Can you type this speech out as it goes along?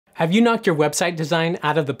Have you knocked your website design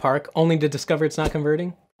out of the park only to discover it's not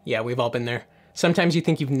converting? Yeah, we've all been there. Sometimes you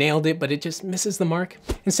think you've nailed it, but it just misses the mark.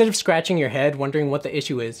 Instead of scratching your head wondering what the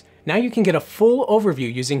issue is, now you can get a full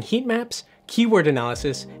overview using heat maps, keyword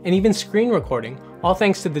analysis, and even screen recording, all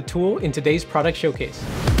thanks to the tool in today's product showcase.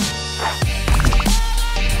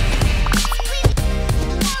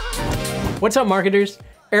 What's up, marketers?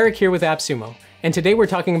 Eric here with AppSumo, and today we're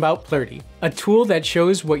talking about Plerdy, a tool that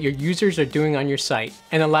shows what your users are doing on your site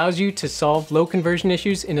and allows you to solve low conversion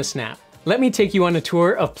issues in a snap. Let me take you on a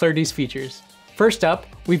tour of Plerdy's features. First up,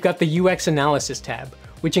 we've got the UX Analysis tab,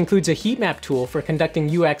 which includes a heat map tool for conducting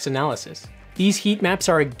UX analysis. These heat maps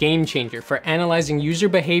are a game changer for analyzing user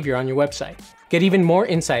behavior on your website. Get even more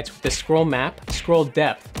insights with the scroll map, scroll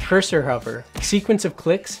depth, cursor hover, sequence of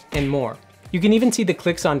clicks, and more. You can even see the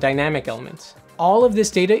clicks on dynamic elements. All of this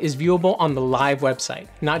data is viewable on the live website,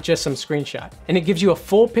 not just some screenshot, and it gives you a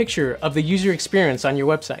full picture of the user experience on your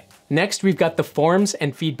website. Next, we've got the forms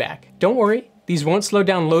and feedback. Don't worry, these won't slow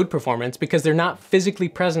down load performance because they're not physically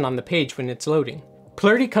present on the page when it's loading.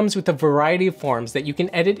 Plerdy comes with a variety of forms that you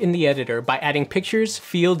can edit in the editor by adding pictures,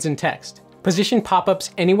 fields, and text. Position pop-ups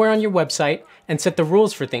anywhere on your website and set the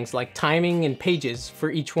rules for things like timing and pages for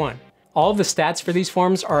each one. All the stats for these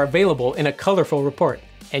forms are available in a colorful report.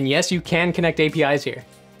 And yes, you can connect APIs here.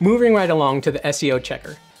 Moving right along to the Seo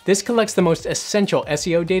Checker. This collects the most essential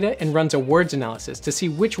SEO data and runs a words analysis to see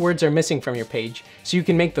which words are missing from your page so you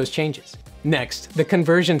can make those changes. Next, the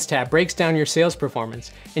Conversions tab breaks down your sales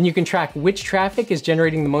performance, and you can track which traffic is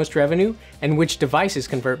generating the most revenue and which devices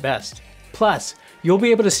convert best. Plus, you'll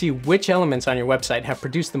be able to see which elements on your website have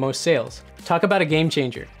produced the most sales. Talk about a game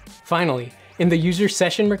changer. Finally, in the user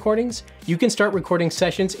session recordings, you can start recording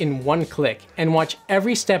sessions in one click and watch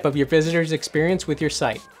every step of your visitor's experience with your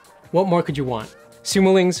site. What more could you want?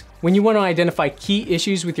 Sumolings, when you want to identify key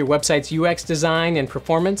issues with your website's UX design and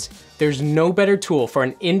performance, there's no better tool for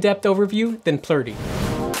an in-depth overview than Plerdy.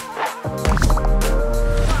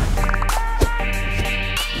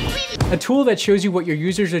 A tool that shows you what your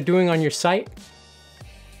users are doing on your site.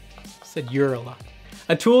 I said you're a lot.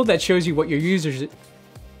 A tool that shows you what your users are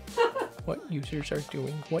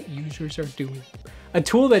doing. A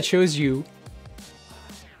tool that shows you,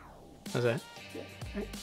 how's that?